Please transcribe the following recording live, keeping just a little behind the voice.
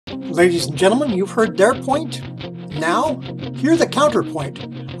Ladies and gentlemen, you've heard their point. Now, hear the counterpoint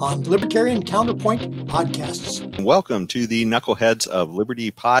on Libertarian Counterpoint podcasts. Welcome to the Knuckleheads of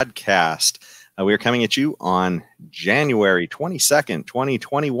Liberty podcast. We are coming at you on January 22nd,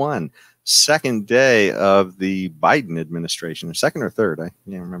 2021. Second day of the Biden administration, second or third, I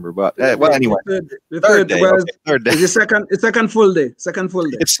can't remember, but well, anyway, third day. Well, okay, third day. It's second full day. Second full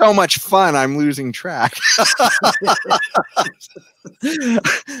day. It's so much fun, I'm losing track.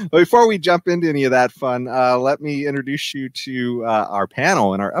 Before we jump into any of that fun, let me introduce you to our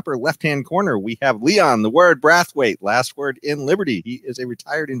panel. In our upper left-hand corner, we have Leon, the word Brathwaite, last word in Liberty. He is a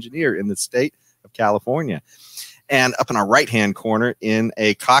retired engineer in the state of California. And up in our right-hand corner, in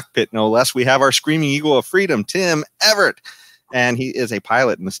a cockpit, no less, we have our screaming eagle of freedom, Tim Everett. And he is a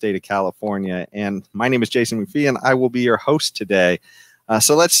pilot in the state of California. And my name is Jason McPhee, and I will be your host today.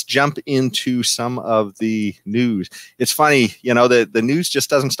 So let's jump into some of the news. It's funny, you know, the news just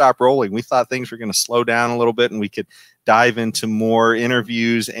doesn't stop rolling. We thought things were going to slow down a little bit and we could dive into more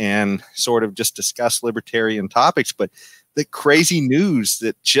interviews and sort of just discuss libertarian topics. But the crazy news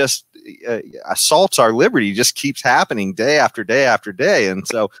that just assaults our liberty just keeps happening day after day after day. And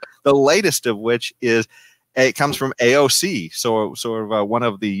so the latest of which is it comes from AOC, so sort of one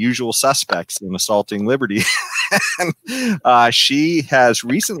of the usual suspects in assaulting liberty. And she has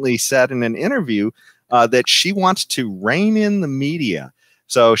recently said in an interview that she wants to rein in the media.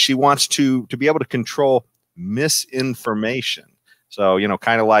 So she wants to be able to control misinformation. So, you know,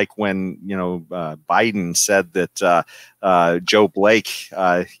 kind of like when, you know, Biden said that Joe Blake,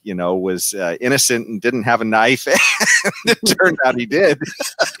 you know, was innocent and didn't have a knife. And it turned out he did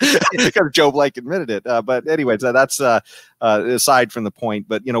because Joe Blake admitted it. But anyways, that's aside from the point.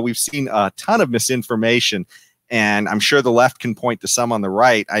 But, you know, we've seen a ton of misinformation, and I'm sure the left can point to some on the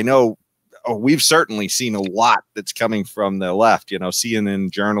right. I know. Oh, we've certainly seen a lot that's coming from the left, you know,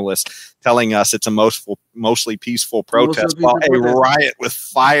 CNN journalists telling us it's a mostly peaceful protest while a riot with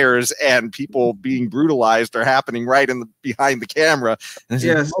fires and people being brutalized are happening right in behind the camera. And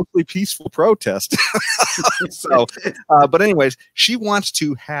it's a mostly peaceful protest. So, but anyways, she wants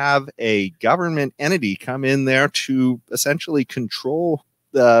to have a government entity come in there to essentially control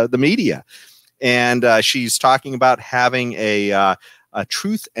the media. And she's talking about having a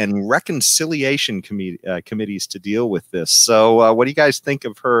truth and reconciliation committees to deal with this. So what do you guys think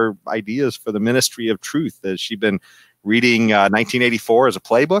of her ideas for the Ministry of Truth? Has she been reading 1984 as a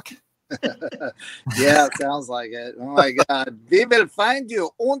playbook? Yeah, it sounds like it. Oh my God. We will find you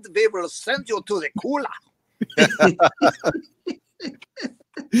and we will send you to the cooler.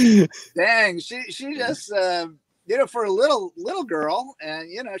 Dang, she just, you know, for a little girl, and,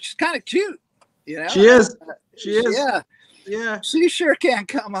 you know, she's kind of cute, you know? She is. She is. Yeah. Yeah, she sure can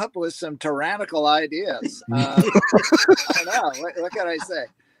come up with some tyrannical ideas. I don't know. What can I say?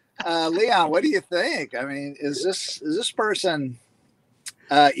 Leon, what do you think? I mean, is this person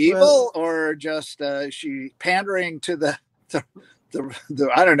evil, or just she pandering to the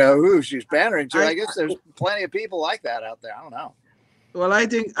I don't know who she's pandering to. I guess there's plenty of people like that out there. I don't know. Well, I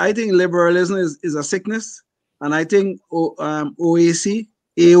think liberalism is a sickness, and I think AOC,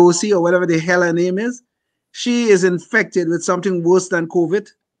 or whatever the hell her name is, she is infected with something worse than COVID.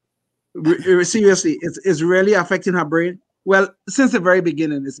 Seriously, it's really affecting her brain. Well, since the very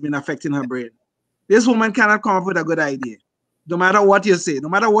beginning, it's been affecting her brain. This woman cannot come up with a good idea. No matter what you say, no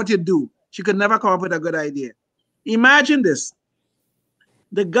matter what you do, she could never come up with a good idea. Imagine this.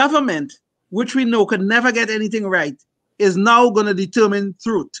 The government, which we know could never get anything right, is now going to determine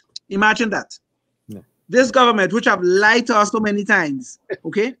truth. Imagine that. Yeah. This government, which have lied to us so many times,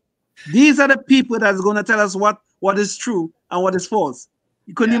 okay? These are the people that's going to tell us what is true and what is false.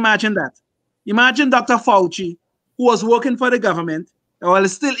 You couldn't imagine that. Imagine Dr. Fauci, who was working for the government, or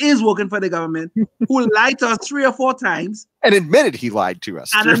still is working for the government, who lied to us 3 or 4 times. And admitted he lied to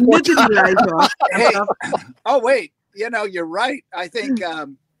us. And admitted he lied to us. Hey, oh, wait. You know, you're right. I think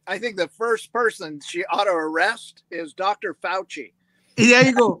the first person she ought to arrest is Dr. Fauci. There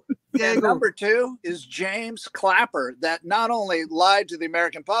you go. And number 2 is James Clapper, that not only lied to the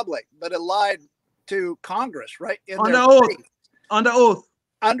American public, but it lied to Congress, right? Under oath.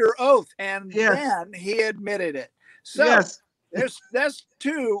 Under oath. And then he admitted it. So that's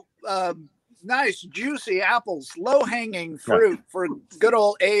 2 nice, juicy apples, low-hanging fruit for good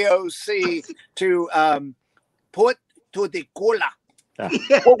old AOC to put to the cooler.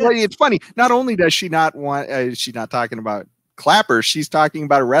 Well, it's funny. Not only does she not want, she's not talking about Clapper, she's talking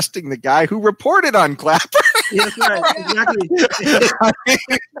about arresting the guy who reported on Clapper. Yes, right. Exactly. I mean,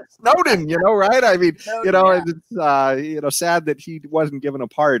 Snowden, right? I mean, Snowden, it's sad that he wasn't given a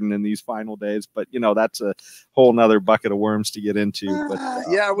pardon in these final days, but that's a whole nother bucket of worms to get into. But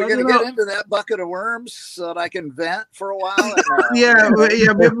yeah, we're going to get into that bucket of worms so that I can vent for a while. Yeah,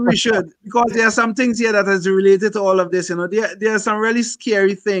 maybe we should, because there are some things here that is related to all of this. There are some really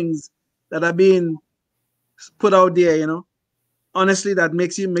scary things that are being put out there. Honestly, that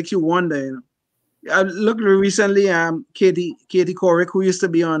makes you wonder. I looked recently. Katie Couric, who used to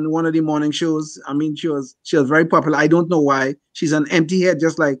be on one of the morning shows. I mean, she was very popular. I don't know why. She's an empty head,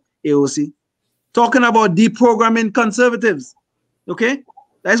 just like AOC, talking about deprogramming conservatives. Okay,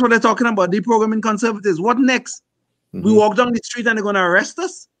 that's what they're talking about. Deprogramming conservatives. What next? Mm-hmm. We walk down the street and they're going to arrest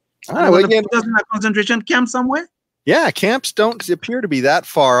us. Put us in a concentration camp somewhere. Yeah, camps don't appear to be that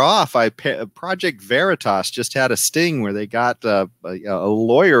far off. Project Veritas just had a sting where they got a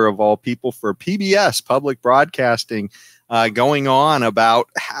lawyer of all people for PBS, public broadcasting, going on about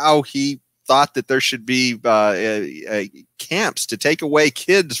how he thought that there should be camps to take away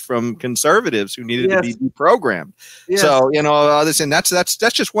kids from conservatives who needed to be deprogrammed. Yes. So and that's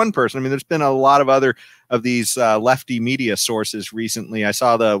just one person. I mean, there's been a lot of other of these lefty media sources recently. I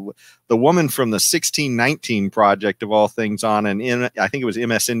saw the woman from the 1619 Project of all things on I think it was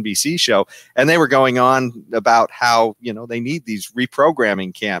MSNBC show, and they were going on about how they need these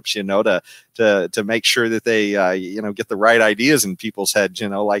reprogramming camps, to make sure that they get the right ideas in people's heads,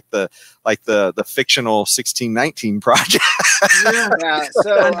 like the fictional 1619 Project. Yeah.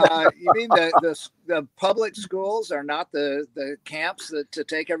 So you mean the public schools are not the camps to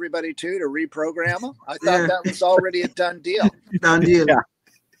take everybody to reprogram them? I thought that was already a done deal. Done deal. Yeah.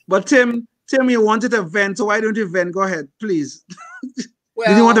 But Tim, you wanted to vent, so why don't you vent? Go ahead, please. Well,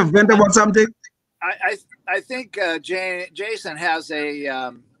 did you want to vent about something? I think Jason has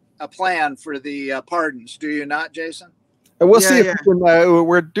a plan for the pardons. Do you not, Jason? We'll see if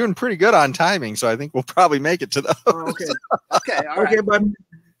we're doing pretty good on timing, so I think we'll probably make it to those. Oh, okay. Okay. All right.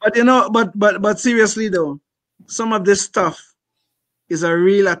 But seriously though, some of this stuff is a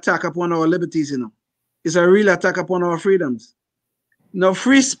real attack upon our liberties. It's a real attack upon our freedoms.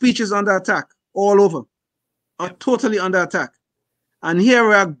 Free speech is under attack all over, totally under attack. And here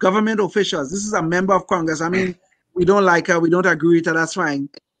we are, government officials. This is a member of Congress. I mean, we don't like her, we don't agree with her. That's fine,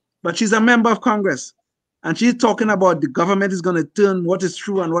 but she's a member of Congress. And she's talking about the government is going to turn what is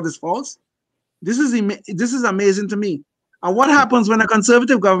true and what is false. This is amazing to me. And what happens when a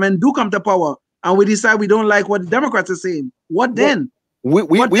conservative government do come to power and we decide we don't like what the Democrats are saying? What then? We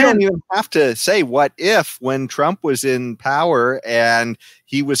don't even have to say what if when Trump was in power and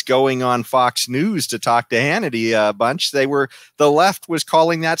he was going on Fox News to talk to Hannity a bunch. The left was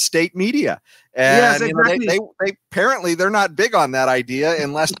calling that state media. And yes, exactly. They apparently they're not big on that idea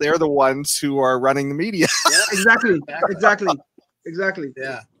unless they're the ones who are running the media. Yeah, exactly.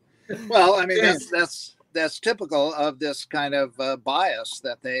 Yeah. Well, I mean, that's typical of this kind of bias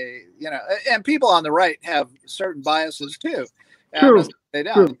that they, and people on the right have certain biases too. True. They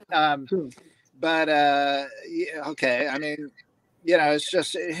don't. True. But okay. I mean, it's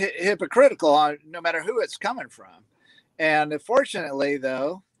just hypocritical on no matter who it's coming from. And fortunately,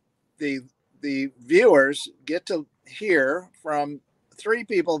 though, the viewers get to hear from three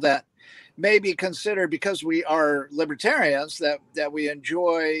people that may be considered, because we are libertarians, that we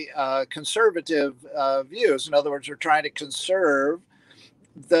enjoy conservative views. In other words, we're trying to conserve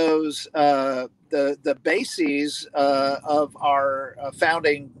those the bases of our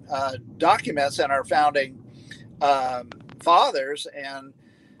founding documents and our founding fathers and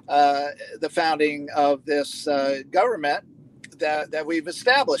the founding of this government that we've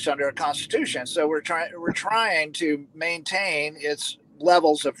established under a constitution. So we're trying to maintain its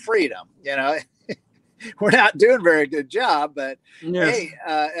levels of freedom. We're not doing a very good job, but yes. Hey,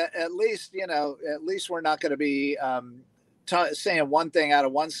 at least we're not going to be saying one thing out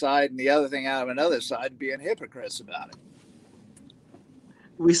of one side and the other thing out of another side, being hypocrites about it.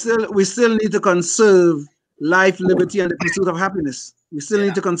 We still need to conserve life, liberty, and the pursuit of happiness. We still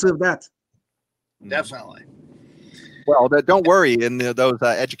need to conserve that. Definitely. Well, don't worry. In those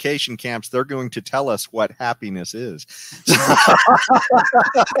education camps, they're going to tell us what happiness is.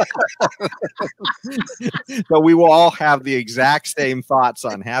 So we will all have the exact same thoughts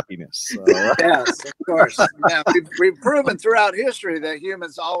on happiness. So. Yes, of course. Yeah, we've proven throughout history that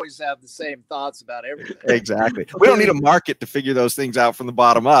humans always have the same thoughts about everything. Exactly. We don't need a market to figure those things out from the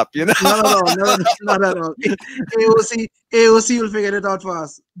bottom up. No, not at all. AOC will figure it out for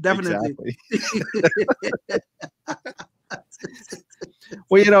us. Definitely. Exactly.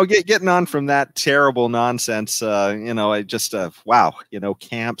 Well, getting on from that terrible nonsense, I just wow,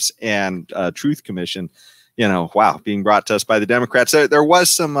 camps and Truth Commission, wow, being brought to us by the Democrats. There was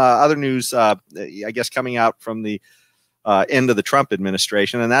some other news, I guess, coming out from the end of the Trump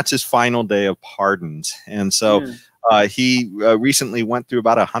administration, and that's his final day of pardons. And so he recently went through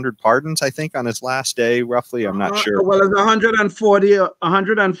about 100 pardons, I think, on his last day, roughly. I'm not sure. Well, it's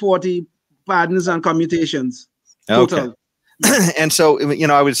 140 pardons and commutations total. Okay. And so,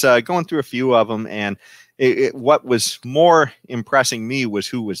 I was going through a few of them, and what was more impressing me was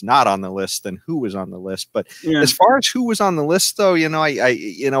who was not on the list than who was on the list. But as far as who was on the list, though,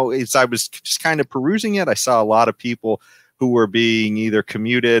 as I was just kind of perusing it, I saw a lot of people who were being either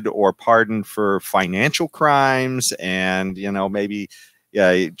commuted or pardoned for financial crimes, and maybe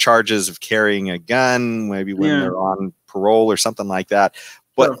charges of carrying a gun, maybe when they're on parole or something like that.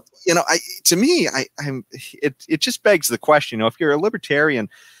 But to me, it just begs the question. If you're a libertarian,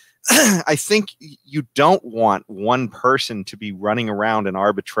 I think you don't want one person to be running around and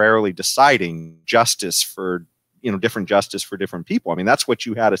arbitrarily deciding justice for different justice for different people. I mean, that's what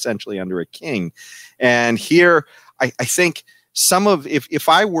you had essentially under a king. And here, I think if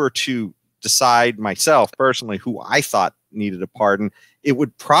I were to decide myself personally who I thought needed a pardon, it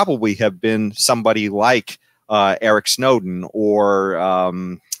would probably have been somebody like Eric Snowden or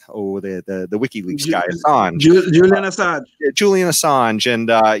the WikiLeaks guy, Assange, Julian Assange, and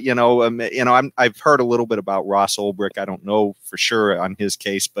I've heard a little bit about Ross Ulbricht. I don't know for sure on his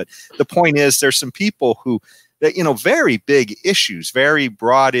case, but the point is, there's some people that very big issues, very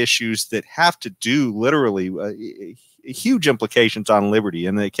broad issues that have to do literally huge implications on liberty.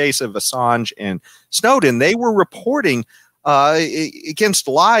 In the case of Assange and Snowden, they were reporting against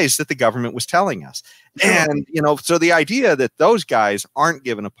lies that the government was telling us. And, so the idea that those guys aren't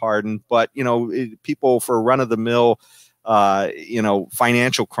given a pardon, but, people for run of the mill,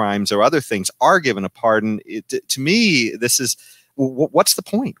 financial crimes or other things are given a pardon. To me, this is, what's the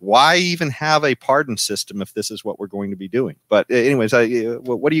point? Why even have a pardon system if this is what we're going to be doing? But anyways,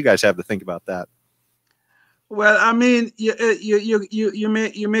 what do you guys have to think about that? Well, I mean,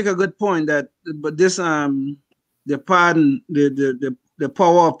 you make a good point but this, the pardon, the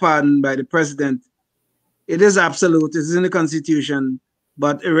power of pardon by the president, it is absolute. It is in the Constitution,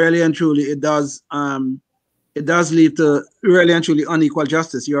 but really and truly, it does lead to really and truly unequal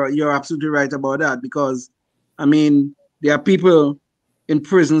justice. You're absolutely right about that, because, I mean, there are people in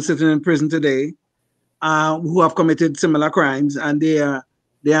prison, sitting in prison today, who have committed similar crimes, and they are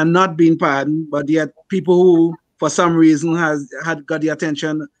not being pardoned, but yet people who, for some reason, had got the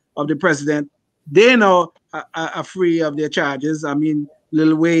attention of the president, they now are free of their charges. I mean,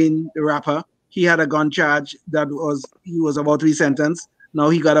 Lil Wayne, the rapper, he had a gun charge he was about to be sentenced. Now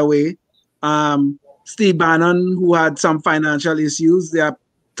he got away. Steve Bannon, who had some financial issues. There are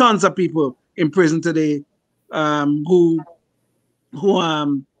tons of people in prison today who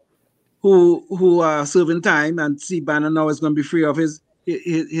are serving time, and Steve Bannon now is going to be free of his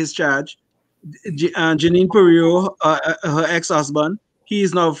charge. Janine Pereiro, her ex-husband, he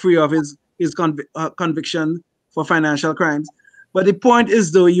is now free of his conviction for financial crimes. But the point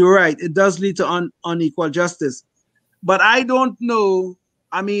is, though, you're right, it does lead to unequal justice. But I don't know.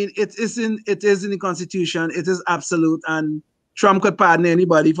 I mean, it is in the Constitution. It is absolute, and Trump could pardon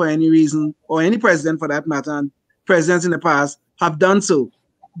anybody for any reason, or any president for that matter. And presidents in the past have done so.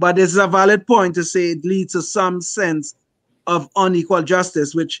 But it's a valid point to say it leads to some sense of unequal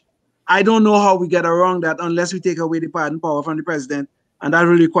justice, which I don't know how we get around that unless we take away the pardon power from the president, and that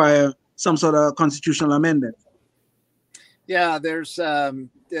will require some sort of constitutional amendment. Yeah, there's, for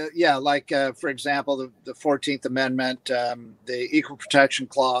example, the 14th Amendment, the Equal Protection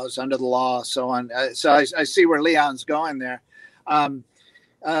Clause under the law, so on. So I see where Leon's going there. If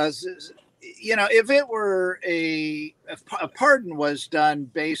it were a pardon was done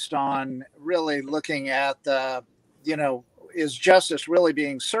based on really looking at is justice really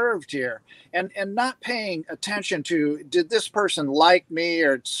being served here, and not paying attention to, did this person like me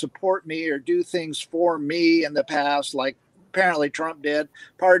or support me or do things for me in the past, like apparently Trump did,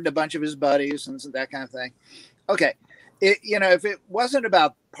 pardoned a bunch of his buddies and that kind of thing. Okay. If it wasn't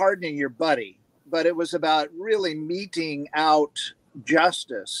about pardoning your buddy, but it was about really meting out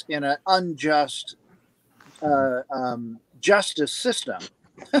justice in an unjust justice system,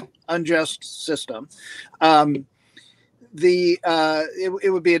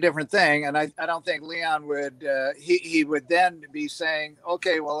 it would be a different thing. And I don't think Leon would, he would then be saying,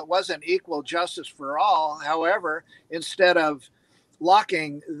 okay, well, it wasn't equal justice for all. However, instead of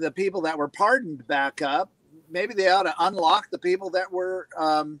locking the people that were pardoned back up, maybe they ought to unlock the people that were,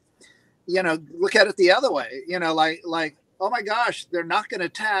 look at it the other way, like, oh my gosh, they're not going to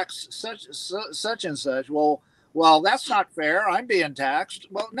tax such and such. Well, that's not fair. I'm being taxed.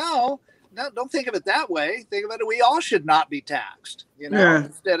 Well, no, no, don't think of it that way. Think of it, we all should not be taxed,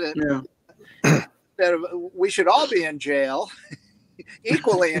 instead of we should all be in jail,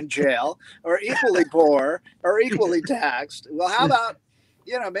 equally in jail, or equally poor, or equally taxed. Well, how about,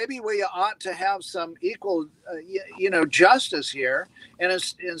 maybe we ought to have some equal, justice here, and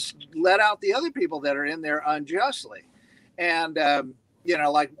let out the other people that are in there unjustly. And,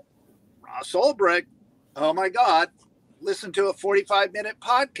 like Ross Ulbricht, oh my God, listen to a 45-minute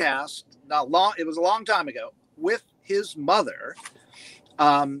podcast. It was a long time ago, with his mother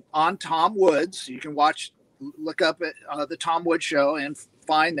on Tom Woods. You can look up at the Tom Woods Show and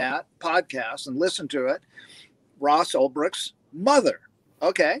find that podcast and listen to it. Ross Ulbricht's mother.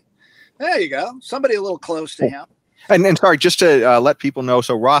 Okay, there you go. Somebody a little close to him. And sorry, just to let people know,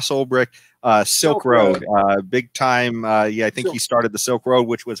 so Ross Ulbricht, Silk Road, big time. I think he started the Silk Road,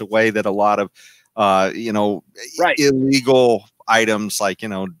 which was a way that a lot of, illegal items like,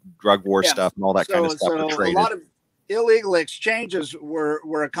 drug war stuff and all that kind of stuff were traded. A lot of illegal exchanges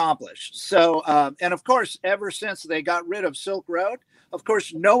were accomplished. So, and of course, ever since they got rid of Silk Road, of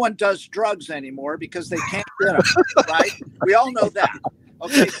course, no one does drugs anymore because they can't get them, right? We all know that.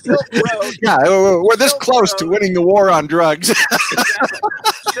 Okay, Silk Road. Yeah, we're this close to winning the war on drugs. Exactly.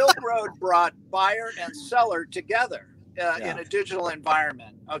 Silk Road brought buyer and seller together in a digital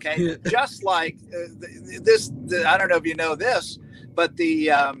environment. Okay, just like this. I don't know if you know this, but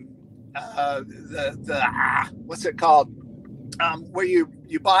the what's it called? Where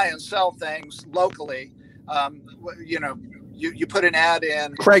you buy and sell things locally. You put an ad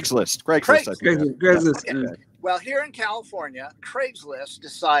in Craigslist. Craigslist. Okay. Well, here in California, Craigslist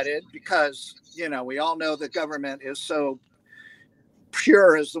decided, because, we all know the government is so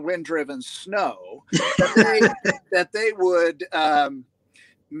pure as the wind-driven snow, that they would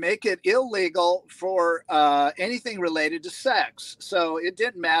make it illegal for anything related to sex. So it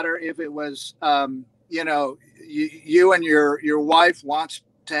didn't matter if it was, you and your wife wants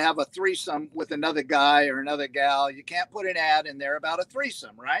to have a threesome with another guy or another gal. You can't put an ad in there about a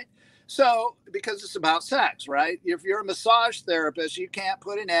threesome, right? So, because it's about sex, right? If you're a massage therapist, you can't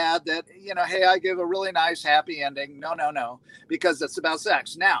put an ad that, hey, I give a really nice happy ending. No, because it's about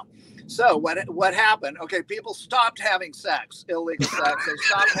sex. Now, so what happened? Okay, people stopped having sex, illegal sex. They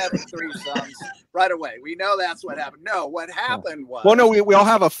stopped having threesomes right away. We know that's what happened. No, what happened was... Well, no, we all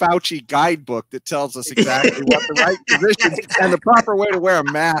have a Fauci guidebook that tells us exactly what the right position and the proper way to wear a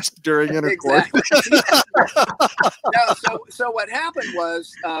mask during intercourse. Exactly. No, so what happened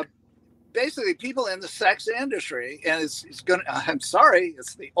was... basically, people in the sex industry, and I'm sorry,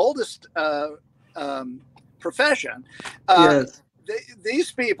 it's the oldest profession. Yes.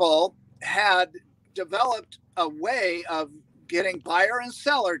 These people had developed a way of getting buyer and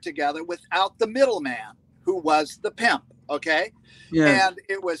seller together without the middleman, who was the pimp. Okay. Yeah. And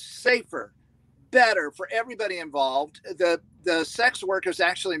it was safer, better for everybody involved. The sex workers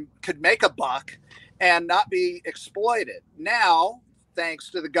actually could make a buck and not be exploited. Now, thanks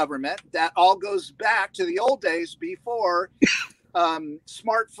to the government, that all goes back to the old days before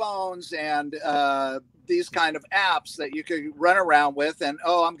smartphones and these kind of apps that you could run around with, and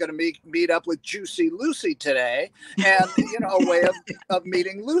I'm going to meet up with Juicy Lucy today, and a way of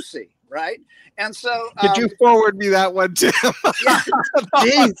meeting Lucy, right? And so could you forward me that one too? Yeah.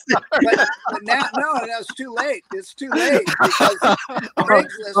 but now, no, it's too late. It's too late because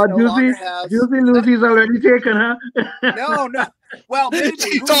Craigslist no longer has. Juicy Lucy's already taken, huh? No. Well, maybe.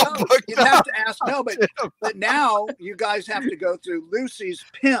 You'd have to ask. No, but now you guys have to go through Lucy's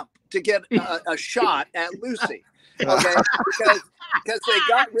pimp to get a shot at Lucy. Okay, because they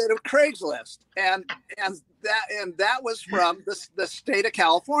got rid of Craigslist, and that was from the state of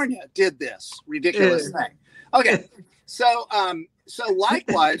California did this ridiculous thing. Okay, so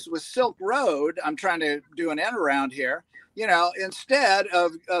likewise with Silk Road, I'm trying to do an end around here. Instead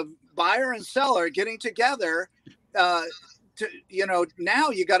of buyer and seller getting together, now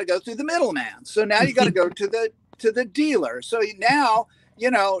you got to go through the middleman. So now you got to go to the dealer. So now. You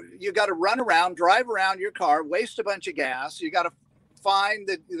got to drive around your car, waste a bunch of gas. You got to find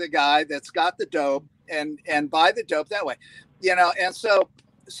the guy that's got the dope and buy the dope that way, And so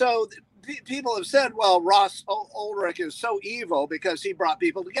people have said, well, Ross Ulbricht is so evil because he brought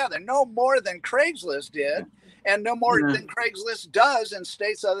people together. No more than Craigslist did, and no more than Craigslist does in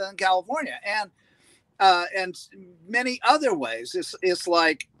states other than California, and many other ways. It's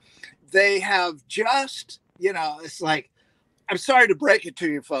like they have just, it's like. I'm sorry to break it to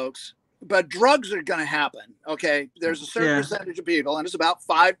you folks, but drugs are going to happen. Okay. There's a certain percentage of people, and it's about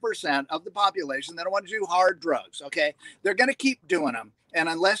 5% of the population that want to do hard drugs. Okay. They're going to keep doing them. And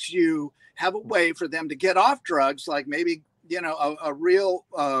unless you have a way for them to get off drugs, like maybe, a real,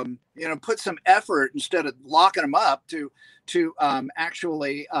 put some effort instead of locking them up to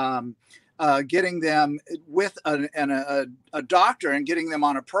actually getting them with a doctor and getting them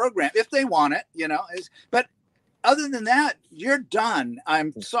on a program if they want it, but other than that, you're done.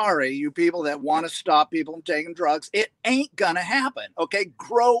 I'm sorry, you people that want to stop people from taking drugs. It ain't going to happen. Okay.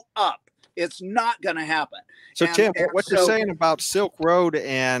 Grow up. It's not going to happen. So, Tim, what you're saying about Silk Road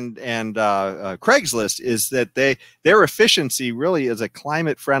and Craigslist is that their efficiency really is a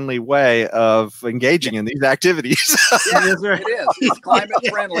climate-friendly way of engaging in these activities. Yeah, it is. It's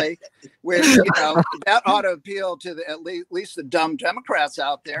climate-friendly, which that ought to appeal to at least the dumb Democrats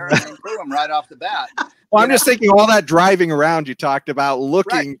out there and improve them right off the bat. Well, I'm just thinking all that driving around you talked about,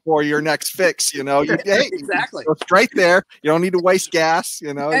 looking for your next fix. Hey, exactly. Go straight there. You don't need to waste gas.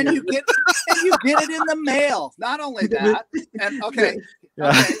 And you get it in the mail. Not only that, and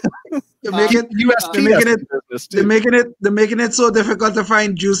they're making it so difficult to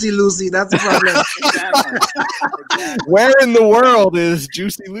find Juicy Lucy. That's the problem. Exactly. Where in the world is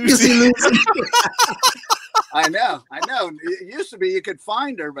Juicy Lucy? Juicy Lucy. I know. It used to be you could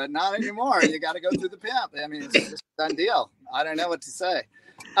find her, but not anymore. You got to go through the pimp. I mean, it's just a done deal. I don't know what to say.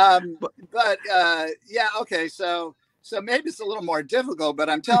 Okay. So maybe it's a little more difficult, but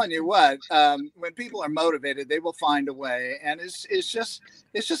I'm telling you what, when people are motivated, they will find a way, and it's just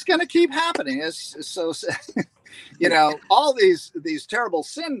going to keep happening. It's so, all these terrible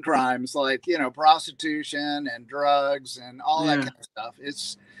sin crimes like prostitution and drugs and all that kind of stuff.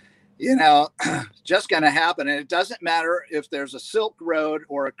 It's just going to happen, and it doesn't matter if there's a Silk Road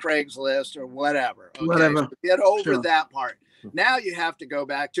or a Craigslist or whatever. Okay? Whatever. So get over that part. Now you have to go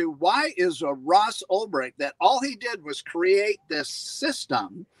back to why is Ross Ulbricht that all he did was create this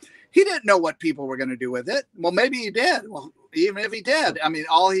system. He didn't know what people were going to do with it. Well, maybe he did. Well, even if he did, I mean,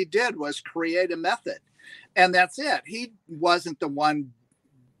 all he did was create a method, and that's it. He wasn't the one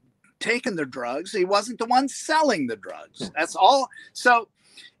taking the drugs. He wasn't the one selling the drugs. That's all. So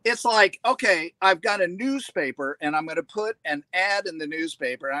it's like, okay, I've got a newspaper and I'm going to put an ad in the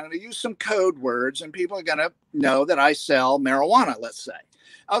newspaper. I'm going to use some code words and people are going to know that I sell marijuana, let's say.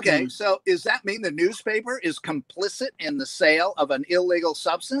 Okay, so does that mean the newspaper is complicit in the sale of an illegal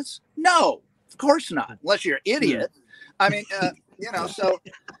substance? No, of course not, unless you're an idiot. I mean, so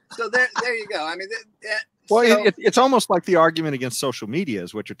there you go. I mean, it's almost like the argument against social media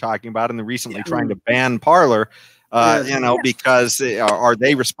is what you're talking about, and the recently trying to ban Parler. Because are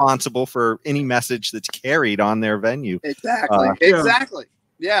they responsible for any message that's carried on their venue? Exactly.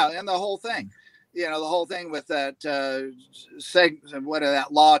 Yeah, and the whole thing, the whole thing with that that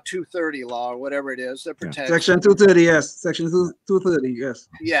law 230 law or whatever it is that protects Section 230, yes. Section 230, yes.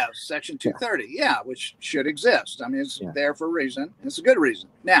 Yeah, Section 230, which should exist. I mean, it's there for a reason. It's a good reason.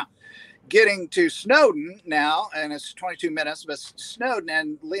 Now, getting to Snowden now, and it's 22 minutes, but Snowden,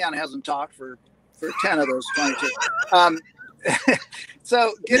 and Leon hasn't talked for 10 of those 22.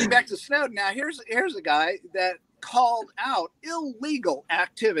 So getting back to Snowden now, here's a guy that called out illegal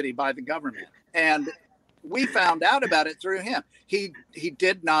activity by the government, and we found out about it through him. He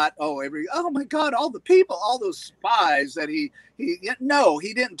did not. Oh my God, all the people, all those spies that he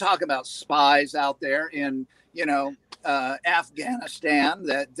didn't talk about spies out there in Afghanistan.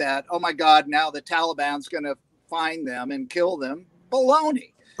 That oh my God, now the Taliban's going to find them and kill them.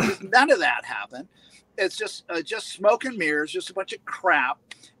 Baloney. None of that happened. It's just smoke and mirrors, just a bunch of crap.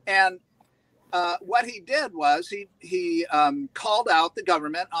 And what he did was he called out the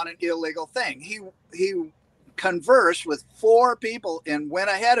government on an illegal thing. He conversed with 4 people and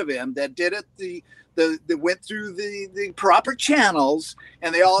went ahead of him that did it. They went through the proper channels,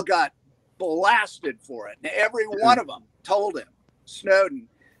 and they all got blasted for it. And every one of them told him, Snowden,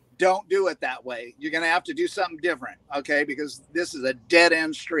 don't do it that way. You're going to have to do something different, okay? Because this is a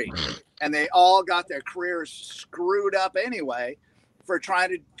dead-end street. And they all got their careers screwed up anyway for trying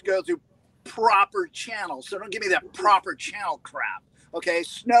to go through proper channels. So don't give me that proper channel crap, okay?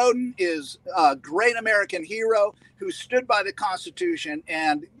 Snowden is a great American hero who stood by the Constitution,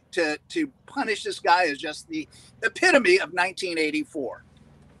 and to punish this guy is just the epitome of 1984.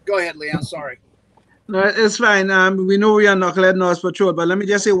 Go ahead, Leon. Sorry. No, it's fine. We know we are Knucklehead North Patrol, but let me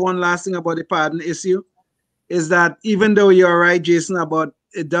just say one last thing about the pardon issue, is that even though you're right, Jason, about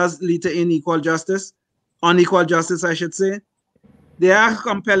it does lead to unequal justice, I should say, there are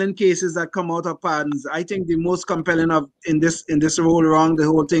compelling cases that come out of pardons. I think the most compelling in this roll around the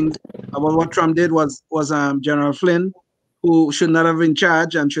whole thing about what Trump did was General Flynn, who should not have been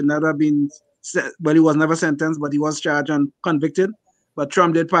charged and should not have been, well, he was never sentenced, but he was charged and convicted. But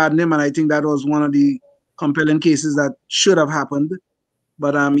Trump did pardon him, and I think that was one of the compelling cases that should have happened.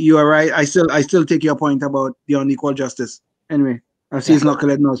 But you are right. I still take your point about the unequal justice. Anyway, I see it's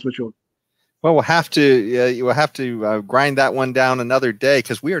Knucklehead Nose Patrol. Well, we'll have to you will have to grind that one down another day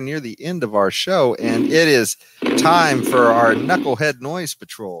because we are near the end of our show, and it is time for our Knucklehead Noise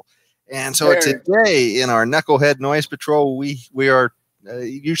Patrol. And so today in our Knucklehead Noise Patrol, we are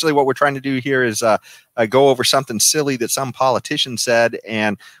usually what we're trying to do here is go over something silly that some politician said,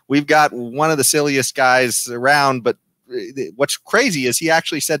 and we've got one of the silliest guys around, but what's crazy is he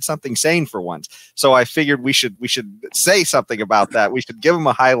actually said something sane for once. So I figured we should say something about that. We should give him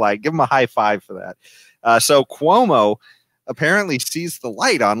a highlight, give him a high five for that. So Cuomo apparently sees the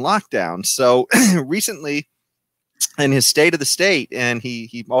light on lockdown. So recently in his State of the State, and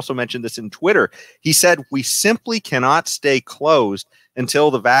he also mentioned this in Twitter, he said, "We simply cannot stay closed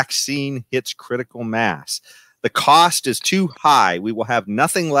until the vaccine hits critical mass. The cost is too high. We will have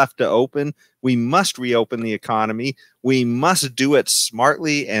nothing left to open. We must reopen the economy. We must do it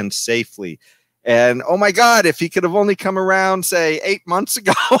smartly and safely." And oh my God, if he could have only come around, say 8 months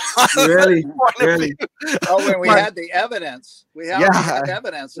ago. Really? Oh, when we had the evidence, we had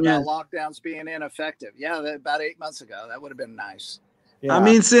evidence about lockdowns being ineffective. Yeah, about 8 months ago, that would have been nice. Yeah. I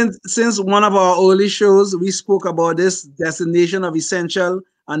mean, since one of our early shows, we spoke about this designation of essential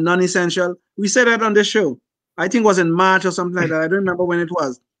and non-essential. We said that on the show. I think it was in March or something like that. I don't remember when it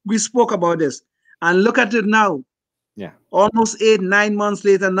was. We spoke about this. And look at it now. Yeah. Almost 8-9 months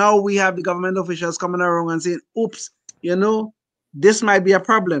later, now we have the government officials coming around and saying, oops, you know, this might be a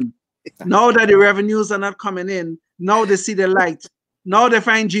problem. Now that the revenues are not coming in, now they see the light. Now they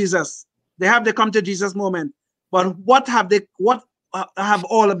find Jesus. They have the come to Jesus moment. But what have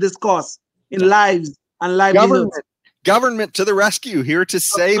all of this cost in lives and livelihoods? Government to the rescue, here to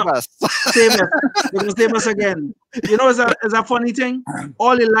save us. Save us. They're going to save us again. You know, it's a funny thing.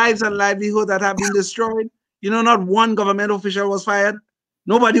 All the lives and livelihood that have been destroyed, you know, not one government official was fired.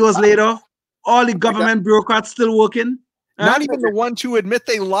 Nobody was laid off. All the government bureaucrats still working. Not even the ones who admit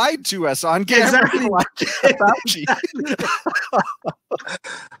they lied to us on camera. Exactly. Fauci.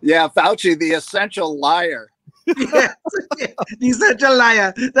 Yeah, Fauci, the essential liar. Yes, the essential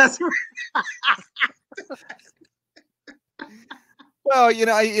liar. That's right. Well, you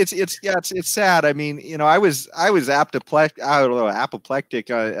know, it's sad. I mean, you know, I was apoplectic at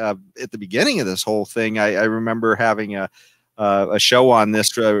the beginning of this whole thing. I remember having a show on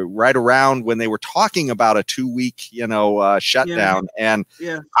this right around when they were talking about a 2-week, shutdown, and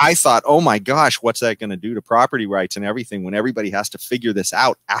I thought, oh my gosh, what's that going to do to property rights and everything when everybody has to figure this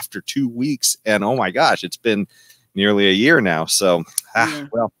out after 2 weeks? And oh my gosh, it's been nearly a year now. So,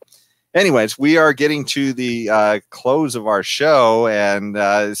 well. Anyways, we are getting to the close of our show, and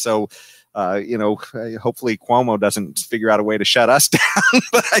so hopefully Cuomo doesn't figure out a way to shut us down.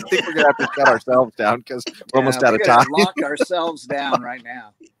 But I think we're gonna have to shut ourselves down because we're almost out of time. Lock ourselves down right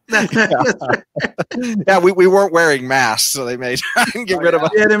now. Yeah, we weren't wearing masks, so they may try and get rid of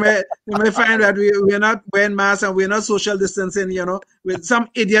us. Yeah, they may find that we're not wearing masks and we're not social distancing. You know, with some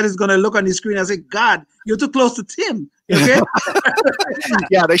idiot is gonna look on the screen and say, "God, you're too close to Tim." Okay.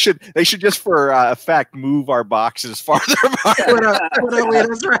 Yeah, they should just for effect move our boxes farther apart.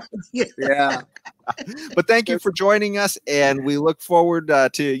 That's right. Yeah. But thank you for joining us, and we look forward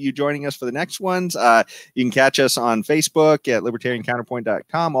to you joining us for the next ones. You can catch us on Facebook at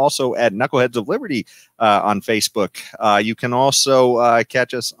libertariancounterpoint.com, also at Knuckleheads of Liberty on Facebook. You can also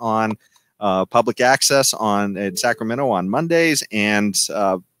catch us on public access in Sacramento on Mondays, and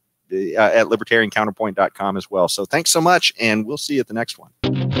at libertariancounterpoint.com as well. So thanks so much, and we'll see you at the next one.